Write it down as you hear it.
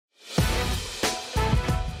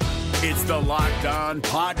It's the Locked On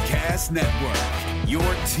Podcast Network, your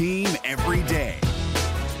team every day.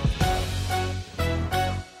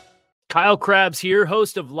 Kyle Krabs here,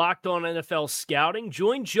 host of Locked On NFL Scouting.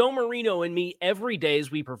 Join Joe Marino and me every day as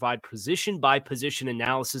we provide position-by-position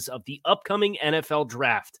analysis of the upcoming NFL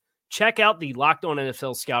Draft. Check out the Locked On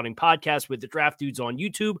NFL Scouting podcast with the Draft Dudes on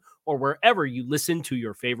YouTube or wherever you listen to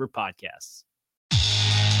your favorite podcasts.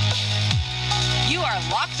 You are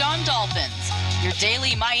Locked On Dolphins, your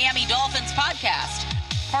daily Miami Dolphins podcast,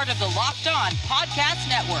 part of the Locked On Podcast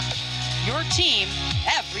Network, your team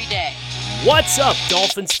every day. What's up,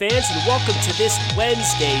 Dolphins fans, and welcome to this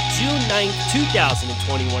Wednesday, June 9th,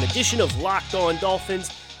 2021 edition of Locked On Dolphins.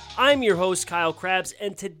 I'm your host, Kyle Krabs,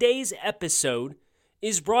 and today's episode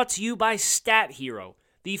is brought to you by Stat Hero,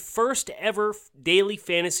 the first ever daily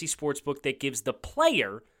fantasy sportsbook that gives the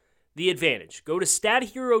player the advantage. Go to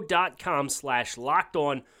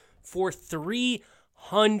stathero.com/lockedon for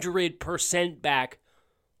 300% back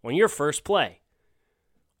on your first play.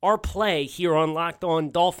 Our play here on Locked On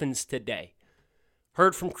Dolphins today.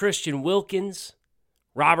 Heard from Christian Wilkins,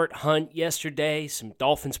 Robert Hunt yesterday, some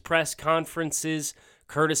Dolphins press conferences,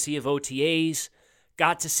 courtesy of OTAs.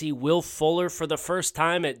 Got to see Will Fuller for the first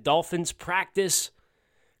time at Dolphins practice.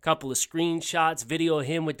 A couple of screenshots, video of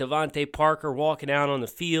him with Devontae Parker walking out on the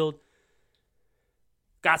field.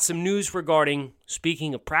 Got some news regarding,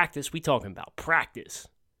 speaking of practice, we talking about practice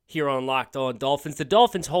here on Locked On Dolphins. The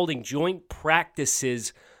Dolphins holding joint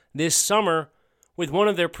practices this summer with one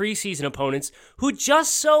of their preseason opponents, who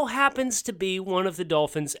just so happens to be one of the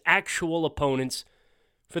Dolphins' actual opponents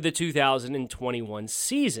for the 2021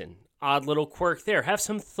 season. Odd little quirk there. Have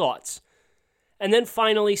some thoughts. And then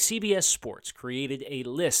finally, CBS Sports created a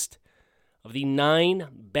list of the 9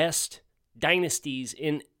 best dynasties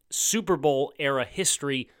in Super Bowl era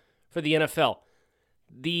history for the NFL.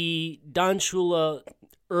 The Don Shula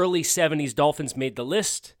early 70s Dolphins made the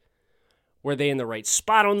list. Were they in the right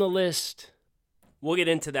spot on the list? We'll get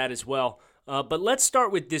into that as well. But let's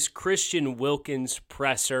start with this Christian Wilkins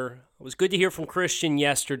presser. It was good to hear from Christian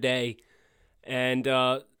yesterday. And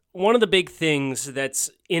one of the big things that's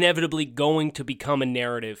inevitably going to become a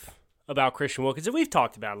narrative about Christian Wilkins, and we've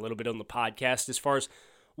talked about a little bit on the podcast as far as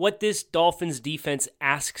what this Dolphins defense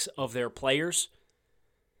asks of their players.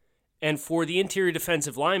 And for the interior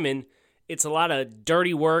defensive linemen, it's a lot of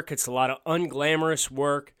dirty work. It's a lot of unglamorous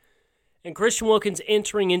work. And Christian Wilkins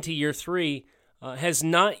entering into year 3 has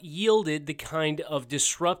not yielded the kind of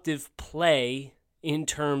disruptive play in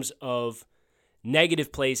terms of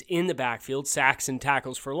negative plays in the backfield, sacks and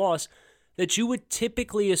tackles for loss, that you would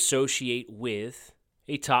typically associate with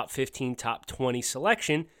a top 15, top 20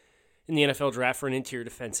 selection in the NFL draft for an interior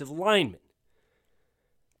defensive lineman.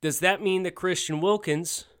 Does that mean that Christian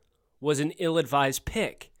Wilkins was an ill-advised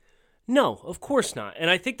pick? No, of course not. And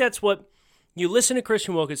I think that's what you listen to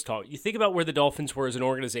Christian Wilkins talk. You think about where the Dolphins were as an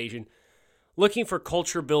organization, looking for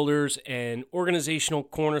culture builders and organizational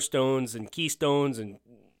cornerstones and keystones and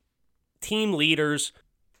team leaders.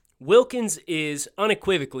 Wilkins is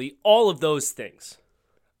unequivocally all of those things.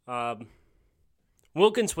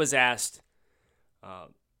 Wilkins was asked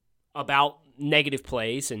about negative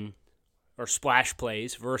plays or splash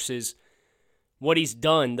plays versus what he's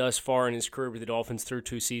done thus far in his career with the Dolphins through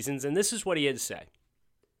 2 seasons, and this is what he had to say.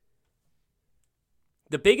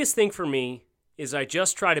 The biggest thing for me is I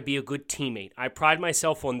just try to be a good teammate. I pride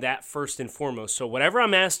myself on that first and foremost. So whatever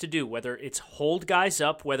I'm asked to do, whether it's hold guys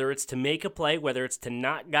up, whether it's to make a play, whether it's to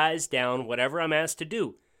knock guys down, whatever I'm asked to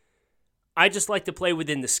do, I just like to play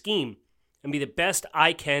within the scheme and be the best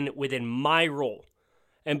I can within my role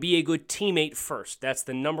and be a good teammate first. That's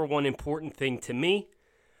the number one important thing to me.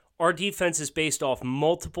 Our defense is based off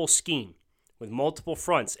multiple scheme with multiple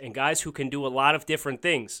fronts and guys who can do a lot of different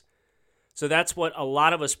things. So that's what a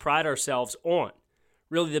lot of us pride ourselves on.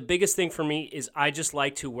 Really, the biggest thing for me is I just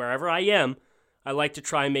like to, wherever I am, I like to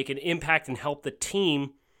try and make an impact and help the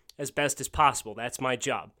team as best as possible. That's my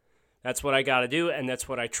job. That's what I got to do, and that's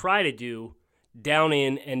what I try to do down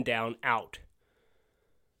in and down out.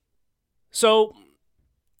 So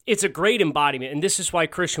it's a great embodiment, and this is why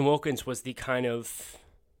Christian Wilkins was the kind of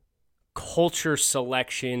culture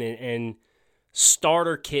selection and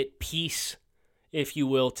starter kit piece, if you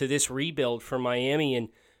will, to this rebuild for Miami, and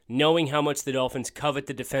knowing how much the Dolphins covet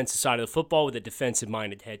the defensive side of the football with a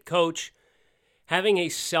defensive-minded head coach, having a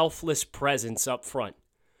selfless presence up front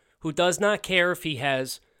who does not care if he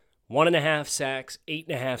has 1.5 sacks,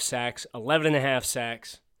 8.5 sacks, 11.5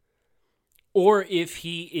 sacks, or if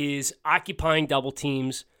he is occupying double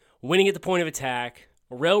teams, winning at the point of attack,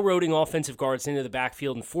 railroading offensive guards into the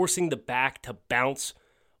backfield and forcing the back to bounce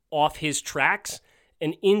off his tracks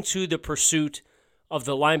and into the pursuit of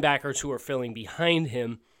the linebackers who are filling behind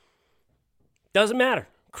him. Doesn't matter.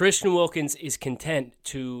 Christian Wilkins is content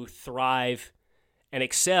to thrive and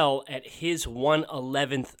excel at his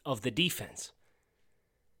 1/11th of the defense.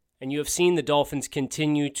 And you have seen the Dolphins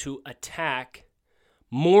continue to attack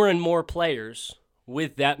more and more players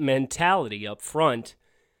with that mentality up front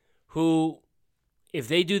who, if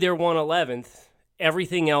they do their 1/11th,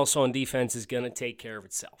 everything else on defense is going to take care of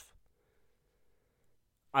itself.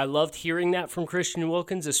 I loved hearing that from Christian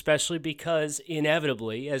Wilkins, especially because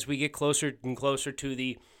inevitably, as we get closer and closer to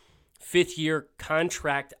the fifth-year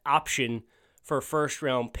contract option for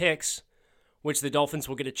first-round picks, which the Dolphins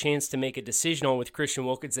will get a chance to make a decision on with Christian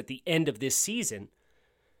Wilkins at the end of this season,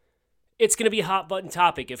 it's going to be a hot-button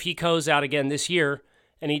topic. If he goes out again this year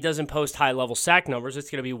and he doesn't post high-level sack numbers, it's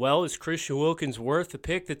going to be, well, is Christian Wilkins worth the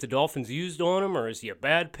pick that the Dolphins used on him, or is he a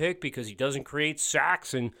bad pick because he doesn't create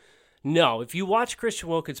sacks? And no, if you watch Christian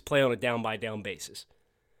Wilkins play on a down-by-down basis,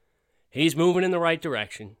 he's moving in the right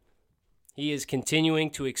direction. He is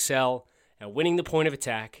continuing to excel at winning the point of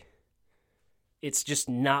attack. It's just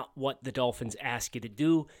not what the Dolphins ask you to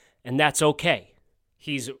do, and that's okay.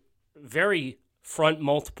 He's very front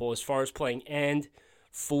multiple as far as playing end,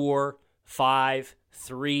 4, 5,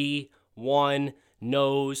 3, 1,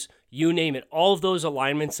 nose, you name it. All of those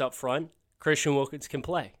alignments up front, Christian Wilkins can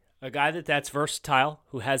play. A guy that's versatile,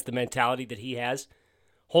 who has the mentality that he has,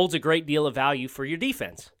 holds a great deal of value for your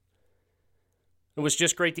defense. It was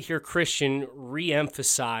just great to hear Christian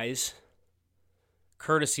re-emphasize,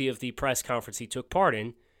 courtesy of the press conference he took part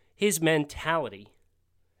in, his mentality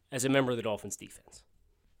as a member of the Dolphins defense.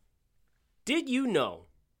 Did you know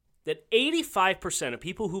that 85% of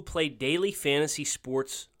people who play daily fantasy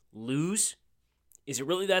sports lose? Is it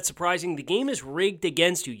really that surprising? The game is rigged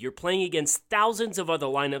against you. You're playing against thousands of other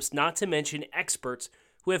lineups, not to mention experts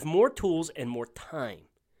who have more tools and more time.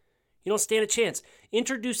 You don't stand a chance.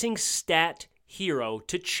 Introducing Stat Hero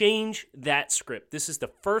to change that script. This is the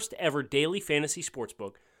first ever daily fantasy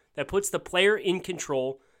sportsbook that puts the player in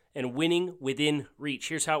control and winning within reach.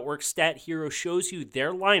 Here's how it works. Stat Hero shows you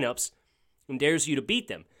their lineups and dares you to beat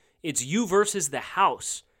them. It's you versus the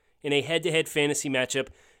house in a head-to-head fantasy matchup.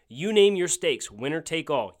 You name your stakes, winner take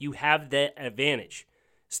all. You have that advantage.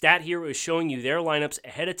 Stat Hero is showing you their lineups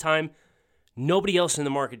ahead of time. Nobody else in the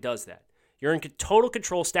market does that. You're in total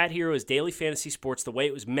control. Stat Hero is daily fantasy sports the way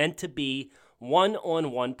it was meant to be,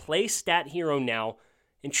 one-on-one. Play Stat Hero now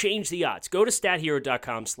and change the odds. Go to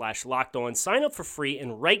stathero.com/lockedon. Sign up for free,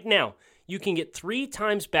 and right now you can get 3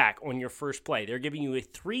 times back on your first play. They're giving you a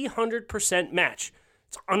 300% match.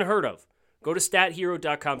 It's unheard of. Go to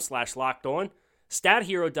stathero.com/lockedon.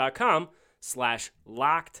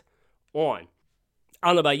 stathero.com/lockedon. I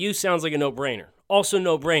don't know about you, sounds like a no-brainer. Also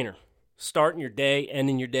no-brainer. Starting your day,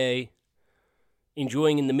 ending your day,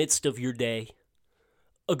 enjoying in the midst of your day.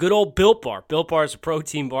 A good old Built Bar. Built Bar is a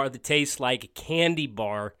protein bar that tastes like a candy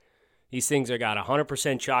bar. These things are got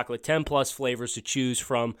 100% chocolate, 10-plus flavors to choose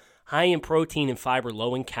from, high in protein and fiber,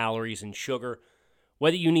 low in calories and sugar.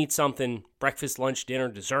 Whether you need something, breakfast, lunch, dinner,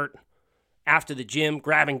 dessert, after the gym,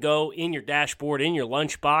 grab and go, in your dashboard, in your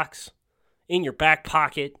lunchbox, in your back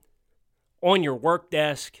pocket, on your work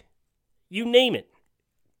desk, you name it.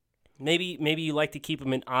 Maybe you like to keep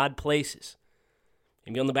them in odd places.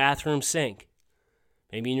 Maybe on the bathroom sink.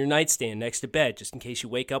 Maybe in your nightstand next to bed, just in case you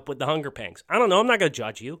wake up with the hunger pangs. I don't know. I'm not going to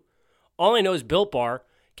judge you. All I know is Built Bar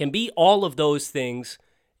can be all of those things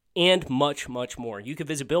and much, much more. You can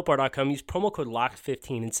visit BuiltBar.com, use promo code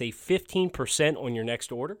LOCKED15 and save 15% on your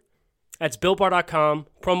next order. That's BuiltBar.com,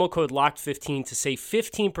 promo code LOCKED15 to save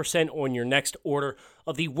 15% on your next order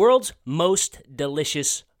of the world's most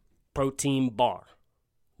delicious protein bar.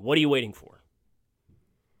 What are you waiting for?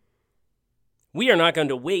 We are not going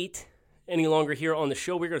to wait any longer here on the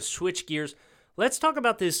show. We're going to switch gears. Let's talk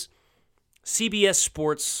about this CBS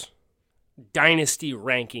Sports Dynasty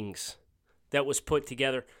rankings that was put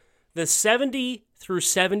together. The 70 through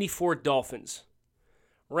 74 Dolphins,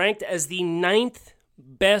 ranked as the 9th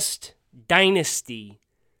best dynasty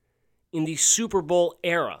in the Super Bowl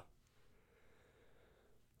era.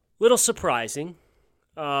 Little surprising.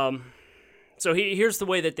 So here's the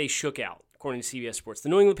way that they shook out, according to CBS Sports. The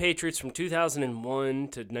New England Patriots from 2001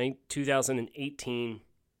 to 2018,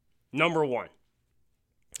 number 1.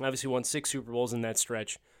 Obviously won 6 Super Bowls in that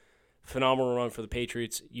stretch. Phenomenal run for the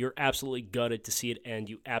Patriots. You're absolutely gutted to see it end.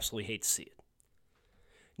 You absolutely hate to see it.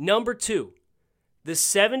 Number 2, the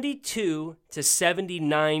 72 to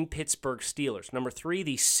 79 Pittsburgh Steelers. Number 3,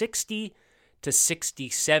 the 60 to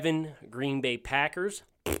 67 Green Bay Packers.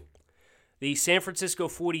 The San Francisco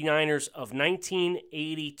 49ers of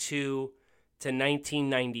 1982 to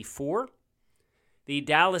 1994. the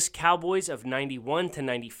Dallas Cowboys of 91 to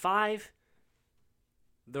 95,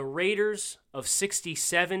 the Raiders of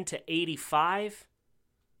 67 to 85,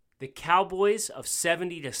 the Cowboys of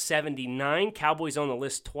 70 to 79, Cowboys on the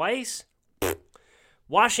list twice,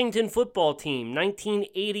 Washington football team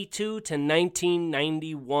 1982 to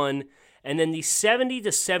 1991, and then the 70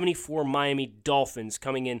 to 74 Miami Dolphins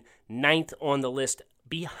coming in ninth on the list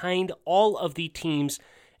behind all of the teams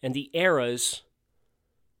and the eras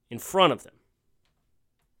in front of them.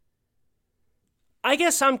 I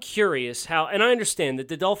guess I'm curious how, and I understand that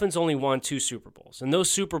the Dolphins only won 2 Super Bowls, and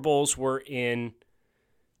those Super Bowls were in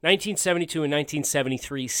 1972 and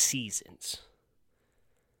 1973 seasons.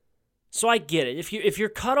 So I get it. If your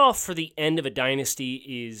cutoff for the end of a dynasty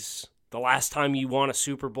is the last time you won a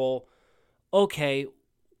Super Bowl, okay,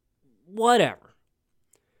 whatever.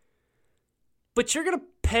 But you're going to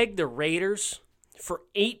peg the Raiders for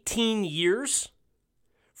 18 years,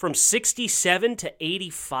 from 67 to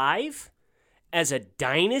 85, as a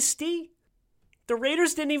dynasty? The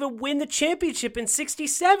Raiders didn't even win the championship in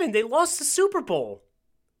 67. They lost the Super Bowl.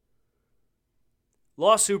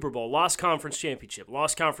 Lost Super Bowl, lost conference championship,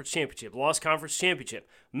 lost conference championship, lost conference championship,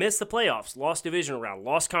 missed the playoffs, lost divisional round,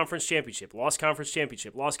 lost conference championship, lost conference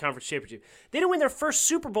championship, lost conference championship. They didn't win their first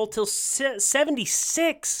Super Bowl till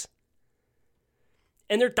 76.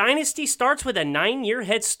 And their dynasty starts with a 9-year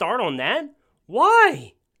head start on that?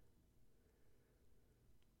 Why?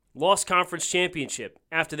 Lost conference championship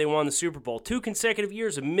after they won the Super Bowl. 2 consecutive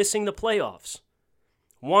years of missing the playoffs.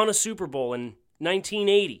 Won a Super Bowl in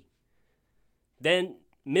 1980. Then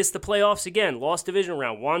missed the playoffs again. Lost divisional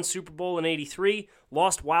round. Won Super Bowl in 83.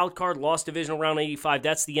 Lost wild card. Lost divisional round in 85.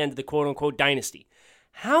 That's the end of the quote-unquote dynasty.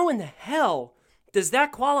 How in the hell does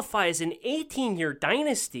that qualify as an 18-year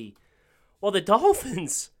dynasty? Well, the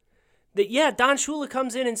Dolphins, Don Shula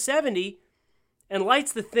comes in 70 and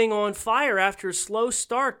lights the thing on fire after a slow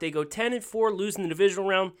start. They go 10-4, losing the divisional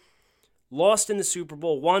round, lost in the Super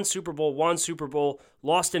Bowl, won Super Bowl, won Super Bowl,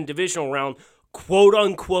 lost in divisional round,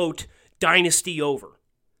 quote-unquote, dynasty over.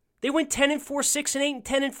 They went 10-4, 6-8, and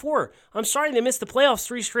 10-4. I'm sorry they missed the playoffs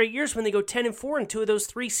 3 straight years when they go 10-4 in 2 of those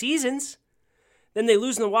 3 seasons. Then they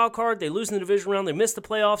lose in the wild card, they lose in the division round, they miss the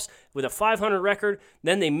playoffs with a 500 record.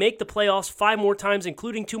 Then they make the playoffs 5 more times,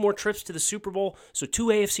 including 2 more trips to the Super Bowl, so 2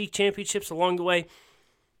 AFC championships along the way.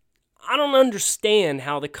 I don't understand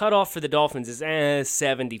how the cutoff for the Dolphins is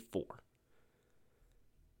 74.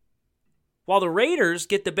 While the Raiders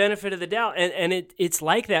get the benefit of the doubt, and it's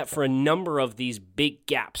like that for a number of these big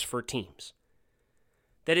gaps for teams.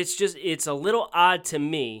 That it's a little odd to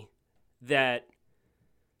me that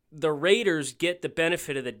the Raiders get the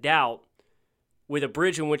benefit of the doubt with a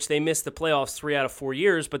bridge in which they miss the playoffs 3 out of 4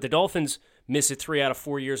 years, but the Dolphins miss it 3 out of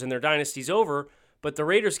 4 years and their dynasty's over, but the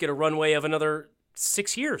Raiders get a runway of another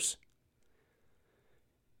 6 years.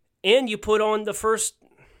 And you put on the first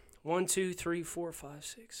 1, 2, 3, 4, 5,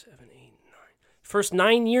 6, 7, 8, 9. First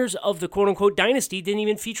 9 years of the quote-unquote dynasty didn't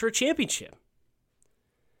even feature a championship.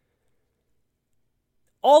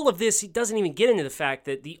 All of this doesn't even get into the fact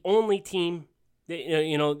that the only team,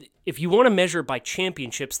 if you want to measure by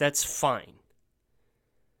championships, that's fine.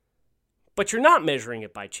 But you're not measuring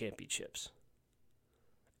it by championships.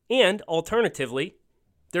 And, alternatively,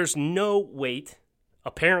 there's no weight,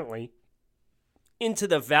 apparently, into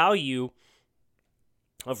the value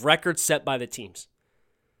of records set by the teams.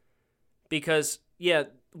 Because,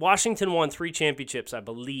 Washington won 3 championships, I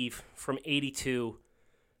believe, from 82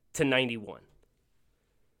 to 91.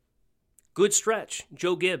 Good stretch.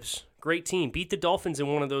 Joe Gibbs, great team. Beat the Dolphins in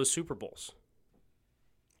one of those Super Bowls.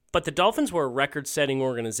 But the Dolphins were a record-setting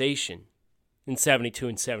organization in 72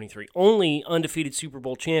 and 73. Only undefeated Super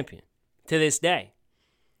Bowl champion to this day.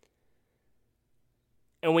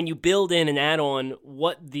 And when you build in and add on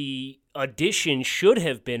what the addition should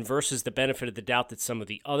have been versus the benefit of the doubt that some of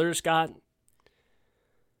the others got,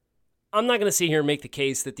 I'm not going to sit here and make the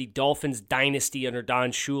case that the Dolphins dynasty under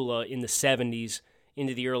Don Shula in the 70s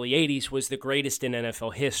into the early 80s was the greatest in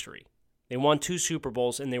NFL history. They won 2 Super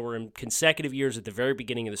Bowls, and they were in consecutive years at the very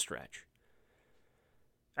beginning of the stretch.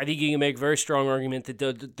 I think you can make a very strong argument that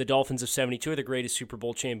the Dolphins of 72 are the greatest Super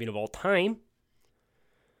Bowl champion of all time.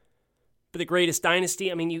 But the greatest dynasty,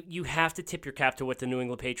 you have to tip your cap to what the New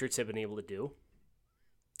England Patriots have been able to do.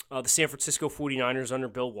 The San Francisco 49ers under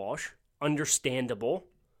Bill Walsh, understandable.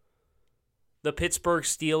 The Pittsburgh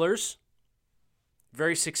Steelers,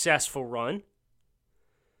 very successful run.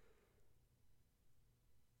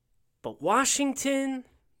 But Washington,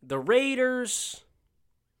 the Raiders,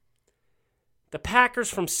 the Packers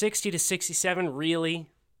from 60 to 67, really?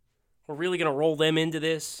 We're really going to roll them into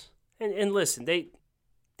this? And listen, they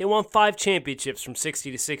won 5 championships from 60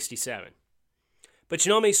 to 67. But you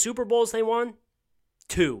know how many Super Bowls they won?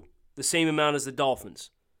 2, the same amount as the Dolphins.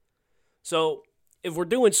 So if we're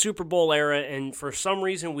doing Super Bowl era and for some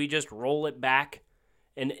reason we just roll it back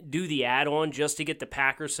and do the add-on just to get the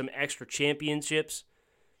Packers some extra championships,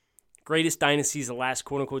 greatest dynasties the last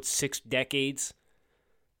quote-unquote 6 decades,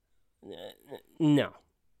 no.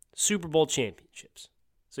 Super Bowl championships.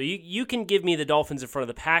 So you can give me the Dolphins in front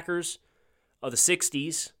of the Packers of the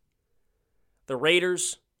 60s, the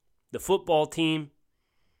Raiders, the football team.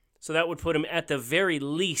 So that would put them at the very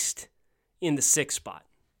least in the 6th spot.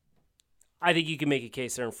 I think you can make a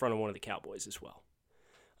case they're in front of one of the Cowboys as well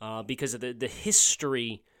because of the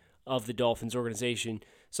history of the Dolphins organization.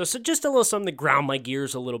 So just a little something to ground my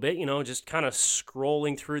gears a little bit, just kind of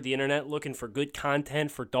scrolling through the internet looking for good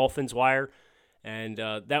content for Dolphins Wire. And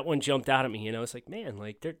that one jumped out at me. It's like, man,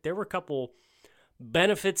 there were a couple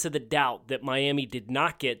benefits of the doubt that Miami did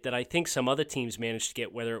not get that I think some other teams managed to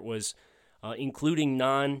get, whether it was including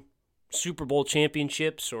non-Super Bowl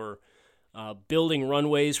championships or building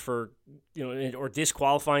runways for, or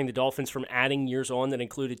disqualifying the Dolphins from adding years on that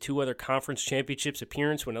included 2 other conference championships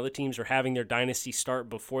appearance when other teams are having their dynasty start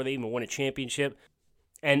before they even win a championship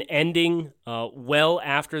and ending well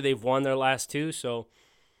after they've won their last 2. So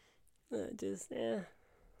had to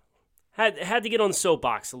get on the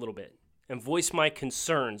soapbox a little bit and voice my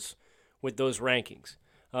concerns with those rankings.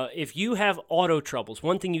 If you have auto troubles,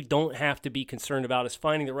 one thing you don't have to be concerned about is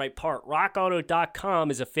finding the right part.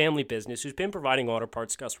 RockAuto.com is a family business who's been providing auto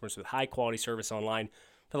parts customers with high-quality service online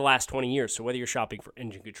for the last 20 years. So whether you're shopping for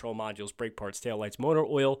engine control modules, brake parts, taillights, motor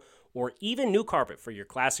oil, or even new carpet for your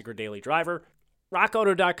classic or daily driver,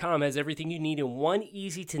 RockAuto.com has everything you need in one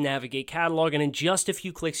easy-to-navigate catalog, and in just a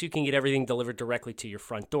few clicks, you can get everything delivered directly to your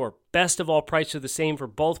front door. Best of all, prices are the same for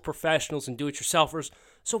both professionals and do-it-yourselfers,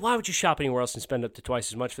 so why would you shop anywhere else and spend up to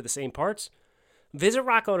twice as much for the same parts? Visit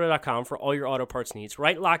RockAuto.com for all your auto parts needs.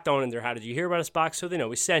 Write Locked On in their How Did You Hear About Us box so they know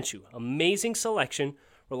we sent you. Amazing selection,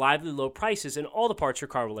 reliably low prices, and all the parts your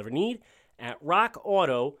car will ever need at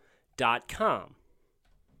RockAuto.com.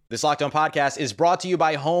 This Locked On podcast is brought to you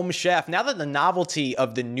by Home Chef. Now that the novelty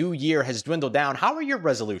of the new year has dwindled down, how are your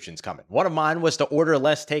resolutions coming? One of mine was to order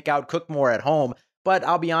less takeout, cook more at home, but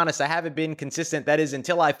I'll be honest, I haven't been consistent. That is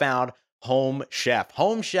until I found Home Chef.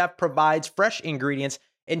 Home Chef provides fresh ingredients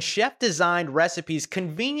and chef-designed recipes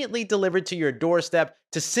conveniently delivered to your doorstep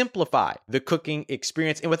to simplify the cooking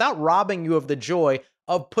experience and without robbing you of the joy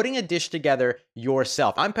of putting a dish together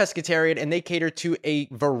yourself. I'm pescatarian and they cater to a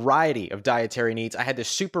variety of dietary needs. I had this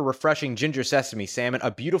super refreshing ginger sesame salmon,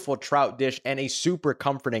 a beautiful trout dish, and a super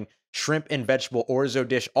comforting shrimp and vegetable orzo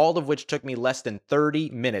dish, all of which took me less than 30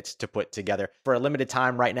 minutes to put together. For a limited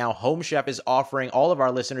time right now, Home Chef is offering all of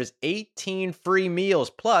our listeners 18 free meals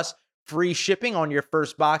plus free shipping on your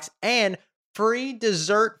first box and free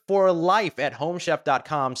dessert for life at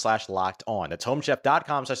homechef.com/lockedon. That's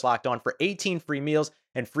homechef.com/lockedon for 18 free meals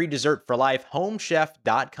and free dessert for life.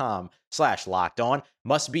 Homechef.com/lockedon.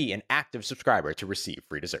 Must be an active subscriber to receive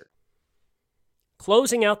free dessert.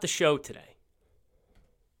 Closing out the show today,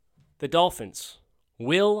 the Dolphins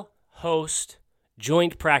will host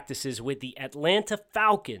joint practices with the Atlanta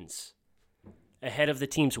Falcons ahead of the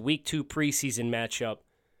team's Week 2 preseason matchup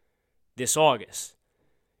this August.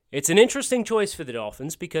 It's an interesting choice for the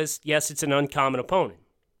Dolphins because, yes, it's an uncommon opponent.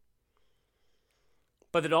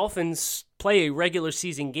 But the Dolphins play a regular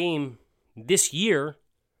season game this year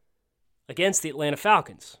against the Atlanta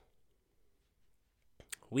Falcons.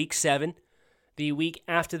 Week 7, the week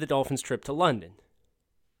after the Dolphins' trip to London.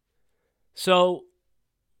 So,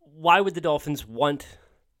 why would the Dolphins want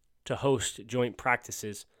to host joint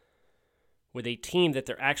practices with a team that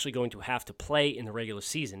they're actually going to have to play in the regular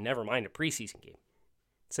season, never mind a preseason game?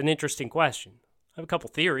 It's an interesting question. I have a couple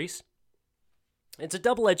theories. It's a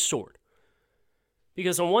double-edged sword.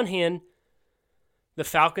 Because on one hand, the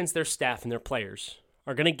Falcons, their staff, and their players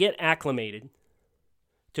are going to get acclimated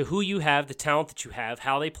to who you have, the talent that you have,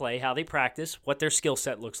 how they play, how they practice, what their skill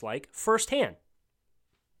set looks like firsthand.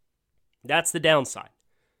 That's the downside.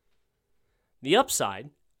 The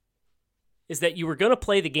upside is that you were going to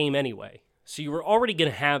play the game anyway, so you were already going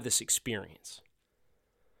to have this experience.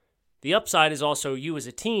 The upside is also you as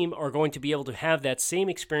a team are going to be able to have that same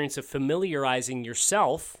experience of familiarizing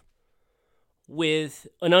yourself with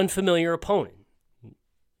an unfamiliar opponent,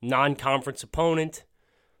 non-conference opponent.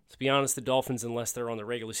 Let's be honest, the Dolphins, unless they're on the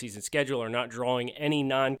regular season schedule, are not drawing any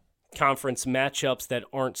non-conference matchups that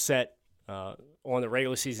aren't set on the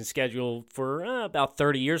regular season schedule for about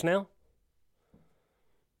 30 years now.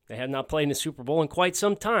 They have not played in the Super Bowl in quite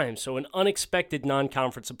some time, so an unexpected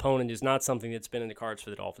non-conference opponent is not something that's been in the cards for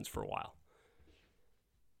the Dolphins for a while.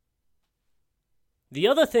 The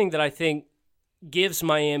other thing that I think gives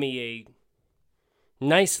Miami a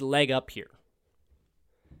nice leg up here.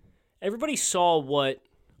 Everybody saw what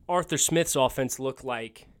Arthur Smith's offense looked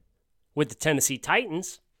like with the Tennessee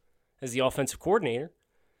Titans as the offensive coordinator,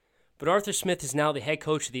 but Arthur Smith is now the head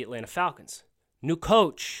coach of the Atlanta Falcons. New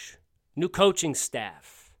coach, new coaching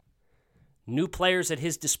staff, new players at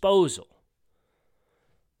his disposal.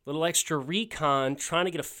 Little extra recon, trying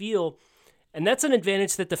to get a feel, and that's an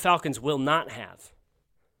advantage that the Falcons will not have.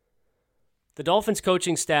 The Dolphins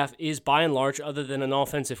coaching staff is, by and large, other than an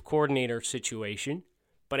offensive coordinator situation,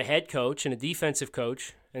 but a head coach and a defensive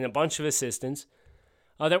coach and a bunch of assistants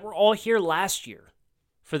that were all here last year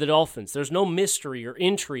for the Dolphins. There's no mystery or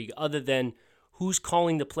intrigue other than who's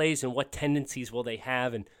calling the plays and what tendencies will they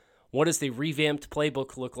have and what does the revamped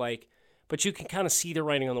playbook look like. But you can kind of see the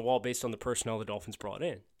writing on the wall based on the personnel the Dolphins brought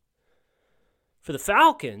in. For the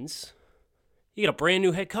Falcons, you got a brand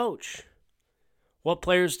new head coach. What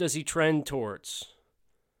players does he trend towards?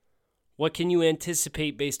 What can you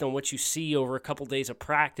anticipate based on what you see over a couple days of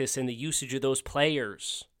practice and the usage of those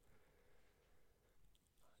players?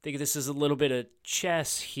 I think this is a little bit of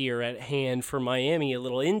chess here at hand for Miami, a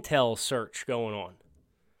little intel search going on.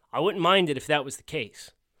 I wouldn't mind it if that was the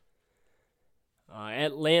case.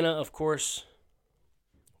 Atlanta, of course,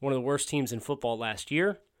 one of the worst teams in football last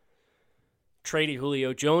year. Traded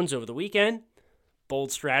Julio Jones over the weekend.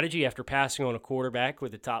 Bold strategy after passing on a quarterback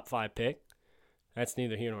with a top 5 pick. That's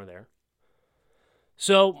neither here nor there.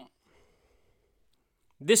 So,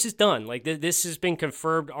 this is done. Like, this has been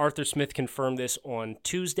confirmed. Arthur Smith confirmed this on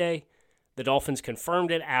Tuesday. The Dolphins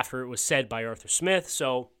confirmed it after it was said by Arthur Smith.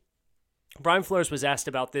 So, Brian Flores was asked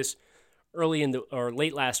about this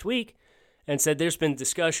late last week and said there's been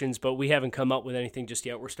discussions, but we haven't come up with anything just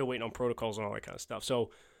yet. We're still waiting on protocols and all that kind of stuff.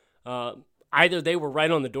 So, either they were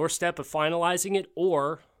right on the doorstep of finalizing it,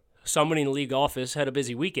 or somebody in the league office had a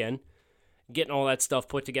busy weekend getting all that stuff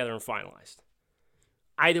put together and finalized.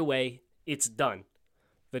 Either way, it's done.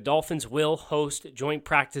 The Dolphins will host joint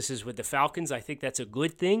practices with the Falcons. I think that's a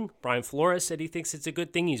good thing. Brian Flores said he thinks it's a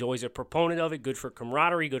good thing. He's always a proponent of it. Good for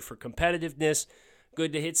camaraderie, good for competitiveness,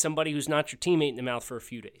 good to hit somebody who's not your teammate in the mouth for a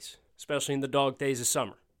few days, especially in the dog days of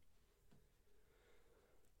summer.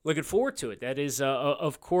 Looking forward to it. That is,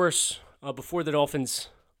 of course, before the Dolphins'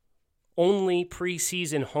 only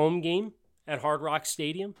preseason home game at Hard Rock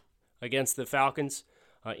Stadium against the Falcons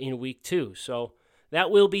in Week 2. So that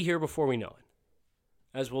will be here before we know it,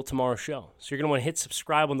 as will tomorrow's show. So you're going to want to hit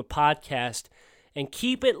subscribe on the podcast and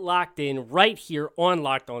keep it locked in right here on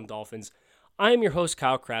Locked On Dolphins. I am your host,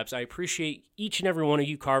 Kyle Krabs. I appreciate each and every one of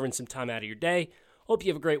you carving some time out of your day. Hope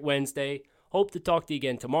you have a great Wednesday. Hope to talk to you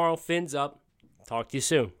again tomorrow. Fins up. Talk to you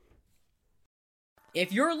soon.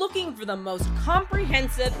 If you're looking for the most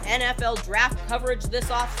comprehensive NFL draft coverage this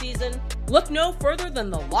offseason, look no further than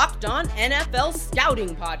the Locked On NFL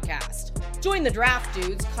Scouting Podcast. Join the draft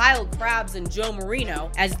dudes, Kyle Krabs and Joe Marino,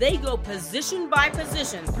 as they go position by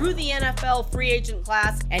position through the NFL free agent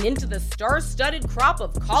class and into the star-studded crop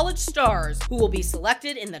of college stars who will be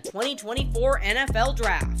selected in the 2024 NFL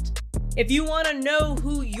Draft. If you want to know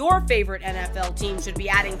who your favorite NFL team should be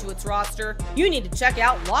adding to its roster, you need to check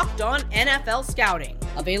out Locked On NFL Scouting,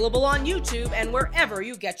 available on YouTube and wherever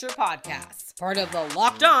you get your podcasts. Part of the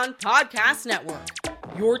Locked On Podcast Network,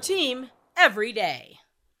 your team every day.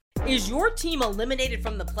 Is your team eliminated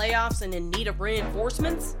from the playoffs and in need of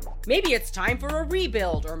reinforcements? Maybe it's time for a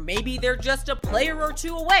rebuild, or maybe they're just a player or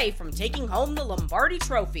two away from taking home the Lombardi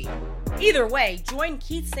Trophy. Either way, join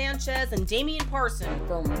Keith Sanchez and Damian Parson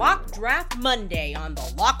for Mock Draft Monday on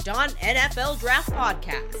the Locked On NFL Draft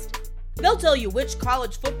Podcast. They'll tell you which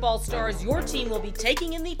college football stars your team will be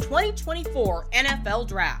taking in the 2024 NFL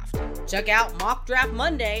Draft. Check out Mock Draft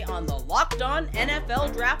Monday on the Locked On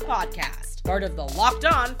NFL Draft Podcast, part of the Locked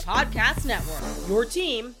On Podcast Network, your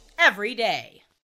team every day.